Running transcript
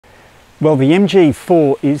Well, the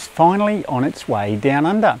MG4 is finally on its way down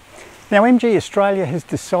under. Now, MG Australia has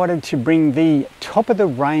decided to bring the top of the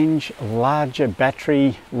range, larger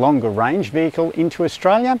battery, longer range vehicle into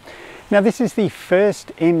Australia. Now, this is the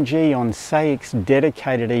first MG on SAIC's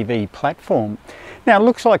dedicated EV platform. Now, it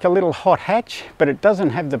looks like a little hot hatch, but it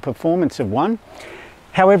doesn't have the performance of one.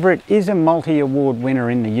 However, it is a multi-award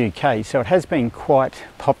winner in the UK, so it has been quite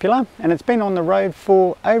popular, and it's been on the road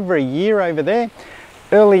for over a year over there.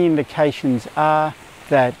 Early indications are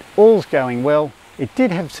that all's going well. It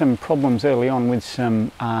did have some problems early on with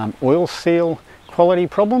some oil seal quality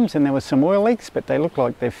problems, and there were some oil leaks, but they look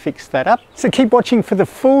like they've fixed that up. So keep watching for the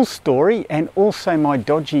full story and also my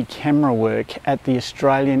dodgy camera work at the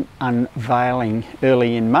Australian Unveiling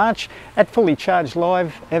early in March at Fully Charged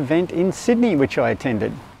Live event in Sydney, which I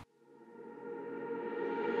attended.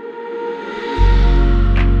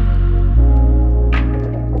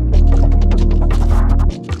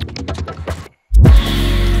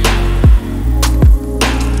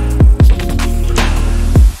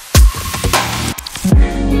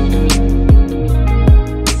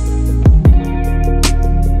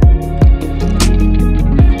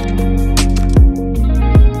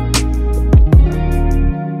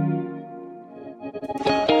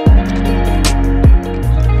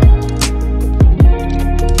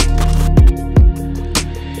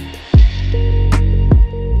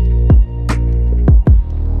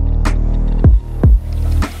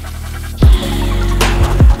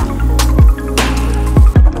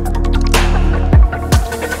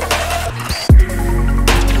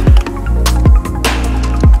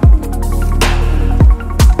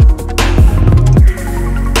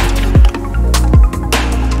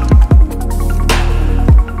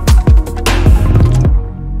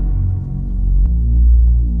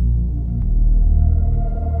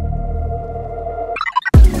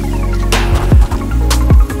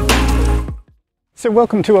 So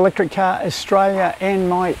welcome to Electric Car Australia and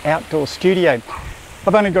my outdoor studio.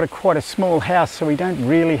 I've only got quite a small house, so we don't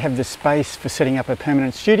really have the space for setting up a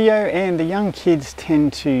permanent studio, and the young kids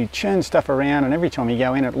tend to churn stuff around, and every time you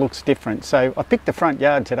go in it looks different. So I picked the front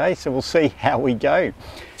yard today, so we'll see how we go.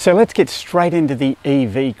 So let's get straight into the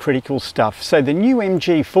EV critical stuff. So the new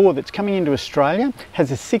MG4 that's coming into Australia has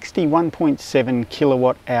a 61.7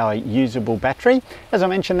 kilowatt hour usable battery. As I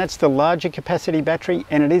mentioned, that's the larger capacity battery,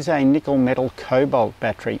 and it is a nickel metal cobalt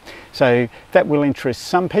battery. So that will interest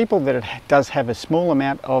some people, that it does have a small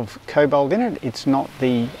amount of cobalt in it. It's not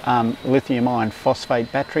the lithium iron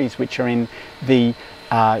phosphate batteries which are in the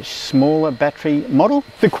smaller battery model.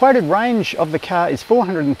 The quoted range of the car is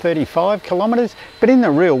 435 kilometres, but in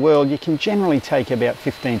the real world you can generally take about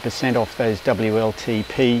 15% off those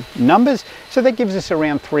WLTP numbers, so that gives us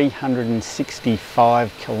around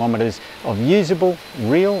 365 kilometres of usable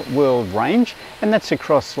real world range, and that's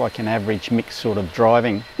across like an average mixed sort of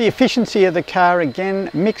driving. The efficiency of the car, again,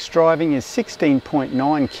 mixed driving, is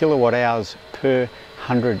 16.9 kilowatt hours per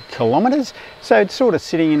 100 kilometres, so it's sort of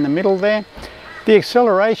sitting in the middle there. The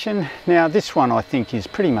acceleration, now this one I think is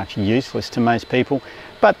pretty much useless to most people,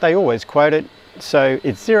 but they always quote it. So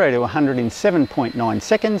it's 0 to 100 in 7.9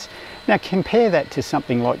 seconds. Now compare that to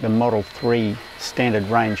something like the Model 3 standard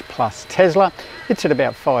range plus Tesla. It's at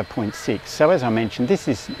about 5.6. So as I mentioned, this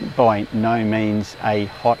is by no means a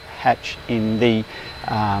hot hatch in the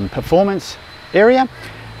performance area.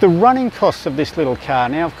 The running costs of this little car,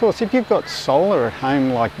 now of course if you've got solar at home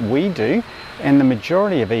like we do, and the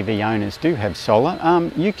majority of EV owners do have solar,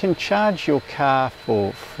 you can charge your car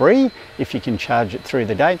for free if you can charge it through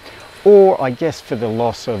the day, or I guess for the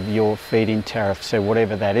loss of your feed-in tariff, so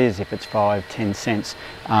whatever that is, if it's 5–10 cents,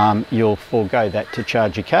 you'll forego that to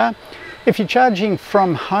charge your car. If you're charging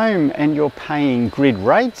from home and you're paying grid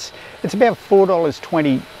rates, it's about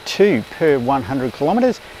 $4.22 per 100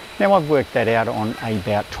 kilometres. Now I've worked that out on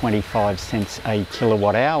about 25 cents a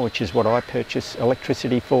kilowatt hour, which is what I purchase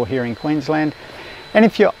electricity for here in Queensland. And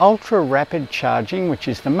if you're ultra rapid charging, which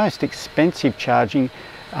is the most expensive charging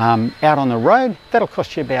out on the road, that'll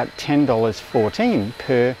cost you about $10.14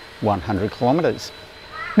 per 100 kilometres.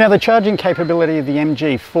 Now the charging capability of the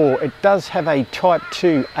MG4, it does have a Type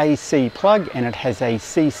 2 AC plug, and it has a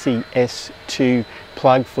CCS2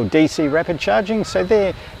 plug for DC rapid charging. So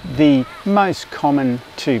they're the most common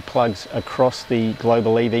two plugs across the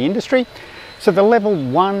global EV industry. So the level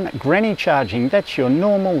 1 granny charging, that's your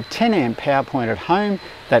normal 10 amp power point at home.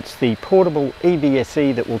 That's the portable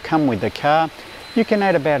EVSE that will come with the car. You can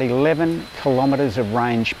add about 11 kilometres of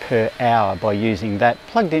range per hour by using that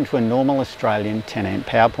plugged into a normal Australian 10 amp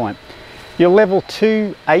power point. Your level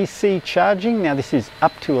 2 AC charging, now this is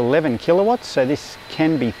up to 11 kilowatts, so this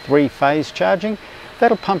can be 3-phase charging.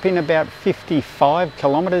 that'll pump in about 55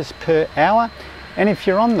 kilometers per hour. And if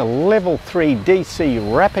you're on the level 3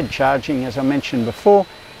 DC rapid charging, as I mentioned before,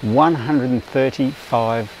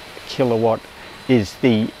 135 kilowatt is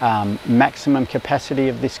the maximum capacity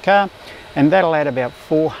of this car, and that'll add about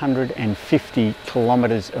 450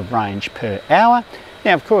 kilometers of range per hour.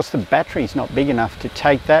 Now, of course, the battery's not big enough to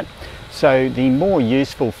take that, so the more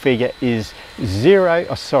useful figure is 10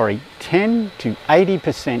 to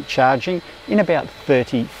 80% charging in about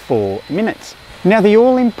 34 minutes. Now, the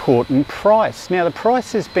all-important price. Now, the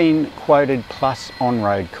price has been quoted plus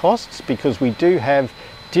on-road costs because we do have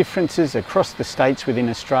differences across the states within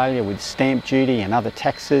Australia with stamp duty and other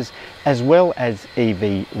taxes, as well as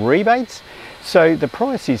EV rebates. So the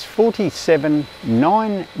price is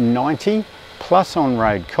 $47,990 plus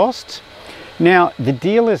on-road costs. Now, the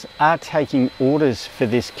dealers are taking orders for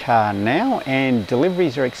this car now, and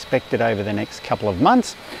deliveries are expected over the next couple of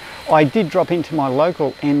months. I did drop into my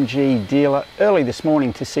local MG dealer early this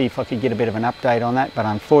morning to see if I could get a bit of an update on that, but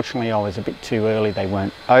unfortunately I was a bit too early, they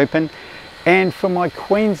weren't open. And for my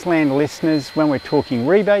Queensland listeners, when we're talking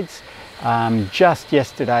rebates, just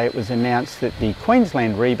yesterday it was announced that the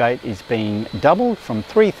Queensland rebate is being doubled from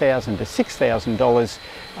 $3,000 to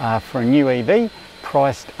 $6,000 for a new EV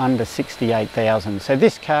priced under $68,000. So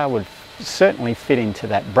this car would certainly fit into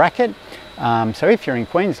that bracket. So if you're in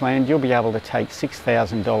Queensland, you'll be able to take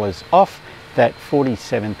 $6,000 off that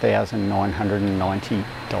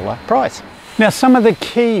 $47,990 price. Now, some of the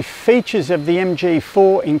key features of the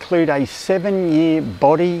MG4 include a 7-year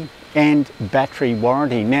body and battery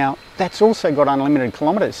warranty. Now, that's also got unlimited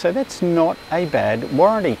kilometers, so that's not a bad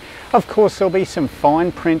warranty. Of course, there'll be some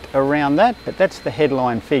fine print around that, but that's the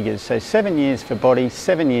headline figures. So 7 years for body,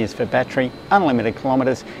 7 years for battery, unlimited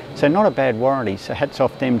kilometers, so not a bad warranty. So hats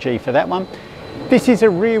off to MG for that one. This is a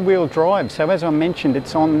rear-wheel drive, so as I mentioned,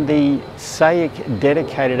 it's on the SAIC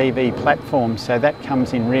dedicated EV platform, so that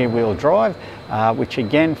comes in rear-wheel drive, which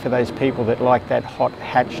again, for those people that like that hot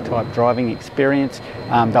hatch type driving experience,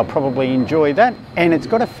 they'll probably enjoy that. And it's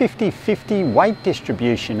got a 50-50 weight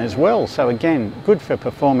distribution as well, so again, good for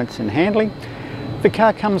performance and handling. The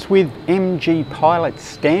car comes with MG Pilot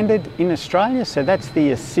Standard in Australia, so that's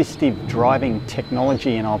the assistive driving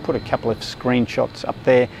technology, and I'll put a couple of screenshots up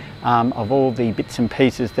there of all the bits and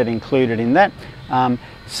pieces that are included in that.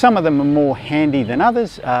 Some of them are more handy than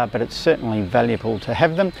others, but it's certainly valuable to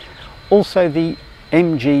have them. Also, the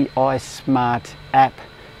MG Smart app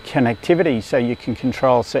connectivity, so you can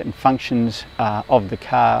control certain functions of the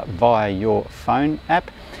car via your phone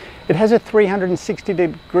app. It has a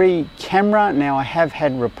 360-degree camera. Now, I have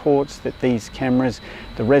had reports that these cameras,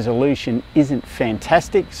 the resolution isn't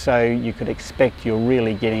fantastic, so you could expect you're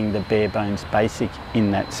really getting the bare bones basic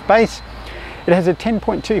in that space. It has a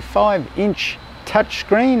 10.25-inch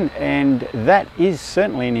touchscreen, and that is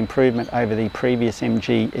certainly an improvement over the previous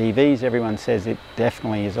MG EVs. Everyone says it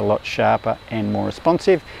definitely is a lot sharper and more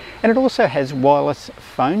responsive. And it also has wireless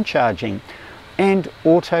phone charging and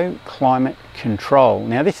auto climate control.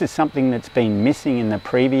 Now, this is something that's been missing in the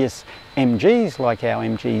previous MGs, like our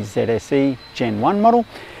MG ZSE Gen 1 model.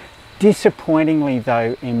 Disappointingly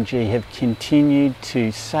though, MG have continued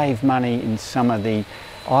to save money in some of the,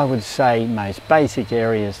 I would say, most basic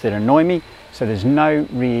areas that annoy me. So there's no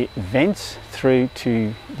rear vents through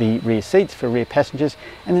to the rear seats for rear passengers,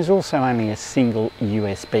 and there's also only a single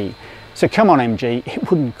USB. So come on MG, it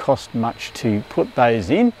wouldn't cost much to put those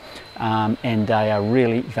in, and they are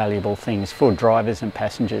really valuable things for drivers and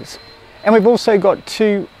passengers. And we've also got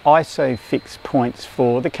 2 ISOFIX points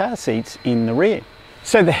for the car seats in the rear.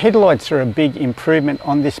 So the headlights are a big improvement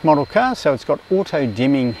on this model car. So it's got auto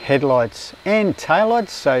dimming headlights and taillights,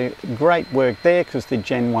 so great work there, because the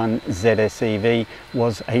Gen 1 ZS EV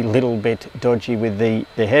was a little bit dodgy with the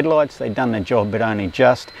headlights. They've done the job, but only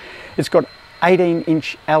just. It's got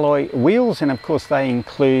 18-inch alloy wheels, and of course they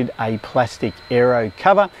include a plastic aero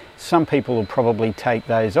cover. Some people will probably take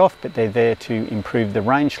those off, but they're there to improve the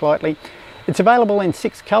range slightly. It's available in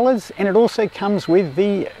 6 colours, and it also comes with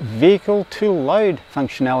the vehicle to load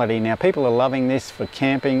functionality. Now, people are loving this for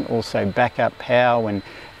camping, also backup power when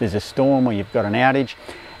there's a storm or you've got an outage.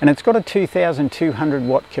 And it's got a 2,200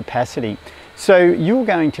 watt capacity. So you're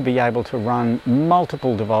going to be able to run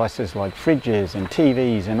multiple devices like fridges and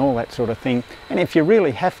TVs and all that sort of thing. And if you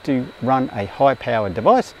really have to run a high powered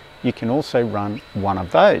device, you can also run one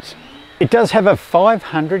of those. It does have a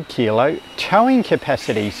 500 kilo towing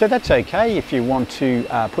capacity, so that's okay if you want to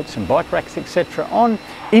put some bike racks, etc. on.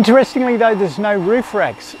 Interestingly though, there's no roof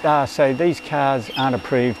racks, so these cars aren't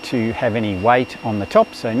approved to have any weight on the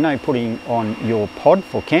top, so no putting on your pod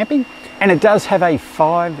for camping. And it does have a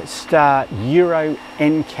 5-star Euro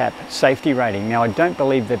NCAP safety rating. Now I don't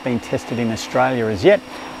believe they've been tested in Australia as yet,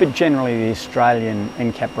 but generally the Australian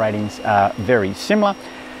NCAP ratings are very similar.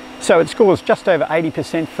 So it scores just over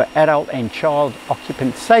 80% for adult and child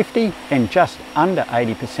occupant safety and just under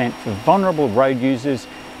 80% for vulnerable road users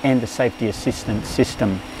and the safety assistance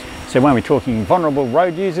system. So when we're talking vulnerable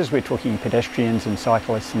road users, we're talking pedestrians and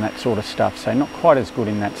cyclists and that sort of stuff, so not quite as good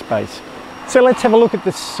in that space. So let's have a look at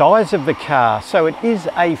the size of the car. So it is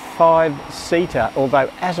a 5-seater,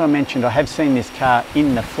 although as I mentioned, I have seen this car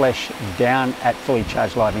in the flesh down at Fully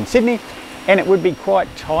Charged Live in Sydney, and it would be quite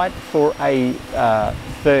tight for a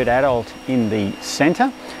third adult in the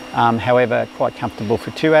centre, however quite comfortable for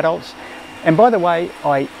 2 adults. And by the way,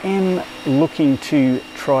 I am looking to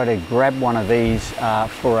try to grab one of these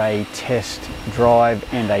for a test drive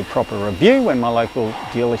and a proper review when my local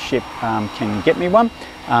dealership can get me one.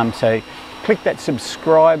 So click that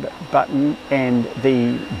subscribe button and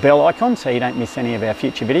the bell icon so you don't miss any of our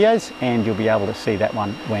future videos, and you'll be able to see that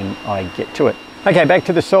one when I get to it. Okay, back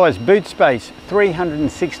to the size. Boot space,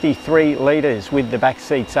 363 litres with the back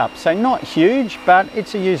seats up. So not huge, but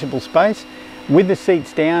it's a usable space. With the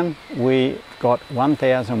seats down, we've got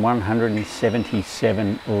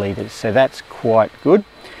 1,177 litres. So that's quite good.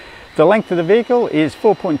 The length of the vehicle is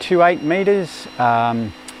 4.28 metres.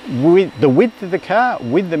 With the width of the car,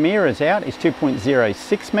 with the mirrors out, is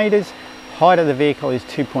 2.06 metres. Height of the vehicle is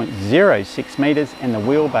 2.06 metres and the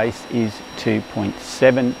wheelbase is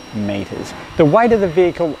 2.7 metres. The weight of the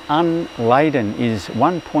vehicle unladen is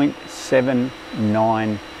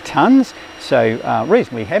 1.79 tonnes, so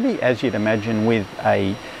reasonably heavy, as you'd imagine with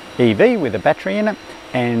a EV with a battery in it,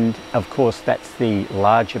 and of course that's the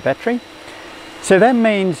larger battery. So that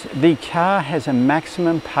means the car has a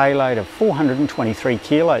maximum payload of 423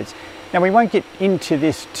 kilos. Now we won't get into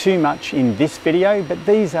this too much in this video, but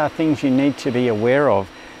these are things you need to be aware of,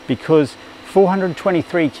 because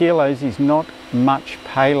 423 kilos is not much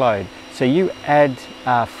payload. So you add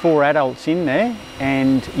 4 adults in there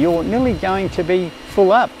and you're nearly going to be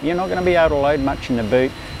full up. You're not going to be able to load much in the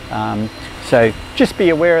boot. So just be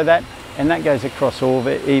aware of that, and that goes across all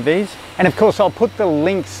the EVs. And of course I'll put the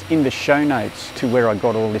links in the show notes to where I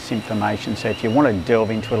got all this information, so if you want to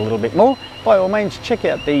delve into it a little bit more, by all means check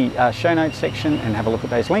out the show notes section and have a look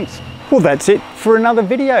at those links. Well, that's it for another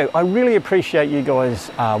video. I really appreciate you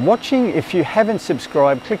guys watching. If you haven't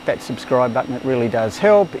subscribed, click that subscribe button, it really does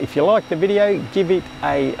help. If you like the video, give it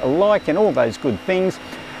a like and all those good things.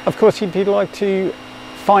 Of course, if you'd like to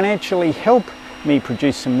financially help me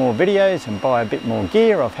produce some more videos and buy a bit more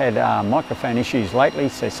gear. I've had microphone issues lately,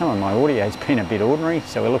 so some of my audio has been a bit ordinary,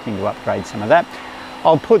 so we're looking to upgrade some of that.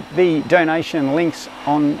 I'll put the donation links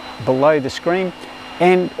on below the screen,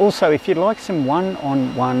 and also if you'd like some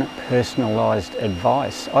one-on-one personalised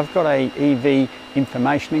advice, I've got a EV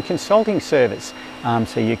information and consulting service,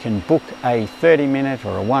 so you can book a 30-minute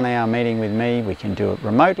or a 1-hour meeting with me. We can do it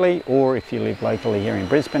remotely, or if you live locally here in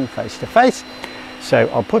Brisbane, face-to-face. So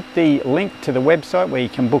I'll put the link to the website where you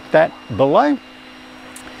can book that below.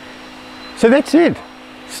 So that's it.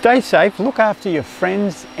 Stay safe, look after your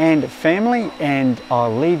friends and family, and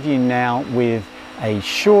I'll leave you now with a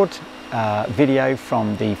short video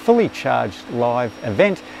from the Fully Charged Live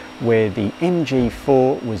event where the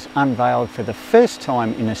MG4 was unveiled for the first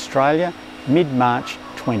time in Australia mid-March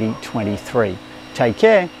 2023. Take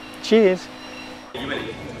care. Cheers.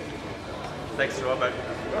 Thanks, Robert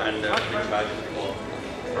and Richard, for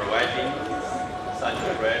providing such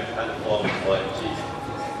a great platform for MG.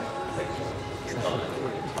 Thank you.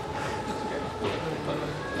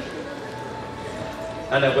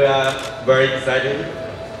 And we are very excited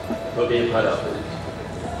to be part of it.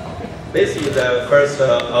 This is the first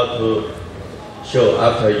auto show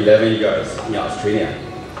after 11 years in Australia.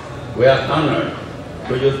 We are honored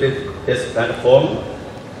to use this platform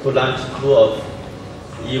to launch 2 of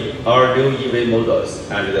our new EV models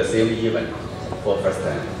and the same event for first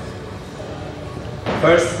time.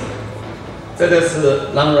 First,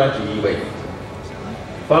 ZS Long Range EV.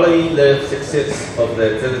 Following the success of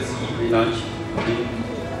the ZS EV launch in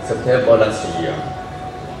September last year,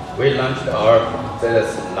 we launched our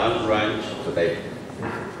ZS Long Range today.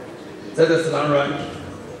 ZS Long Range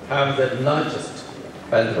have the largest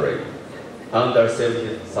battery, under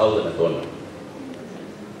 70,000 donor.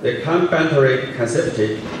 The current battery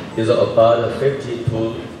capacity is about 50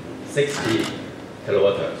 to 60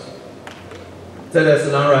 kilowatts.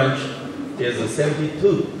 ZS Long Range is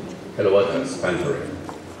 72 kilowatt battery,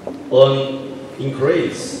 an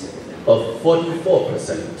increase of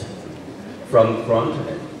 44% from front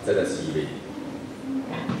ZS EV.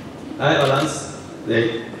 I announced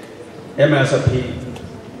the MSRP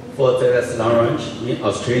for ZS long range in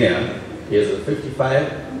Australia is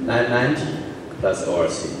 55,990 plus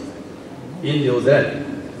ORC. In New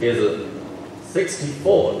Zealand is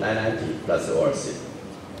 64,990 plus ORC.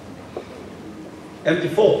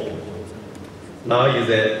 MG4 now is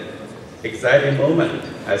an exciting moment.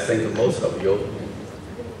 I think most of you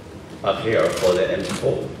are here for the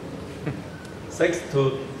MG4. Thanks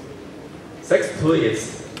to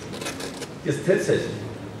its distinctive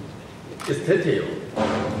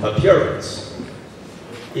appearance,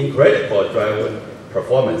 incredible driver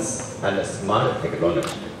performance, and smart technology.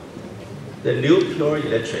 The new pure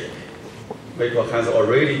electric vehicle has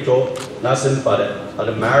already drawn nothing but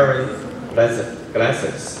admiring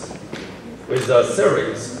glances with a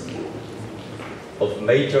series of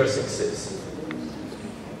major successes.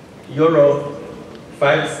 Euro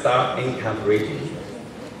 5-star income rating,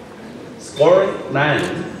 scoring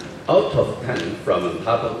 9 out of 10 from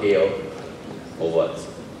Top Gear Awards,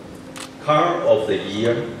 Car of the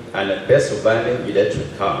Year and Best Value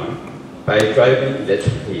Electric Car by Driving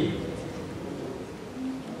Electric Team.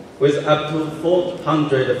 With up to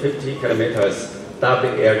 450 kilometers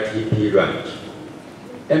WLTP range,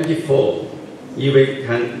 MG4 EV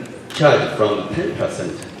can charge from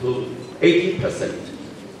 10% to 80%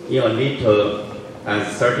 in a little and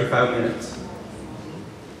 35 minutes.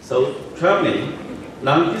 So traveling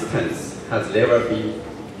long distance has never been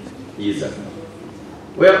easier.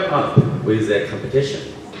 We are up with the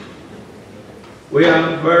competition. We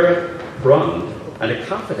are very proud and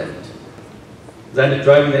confident that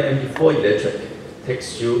driving the MG4 electric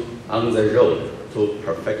takes you on the road to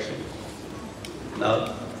perfection. Now,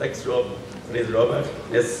 thanks, Rob. Please, Robert,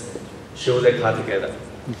 let's show the car together.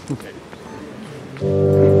 Okay.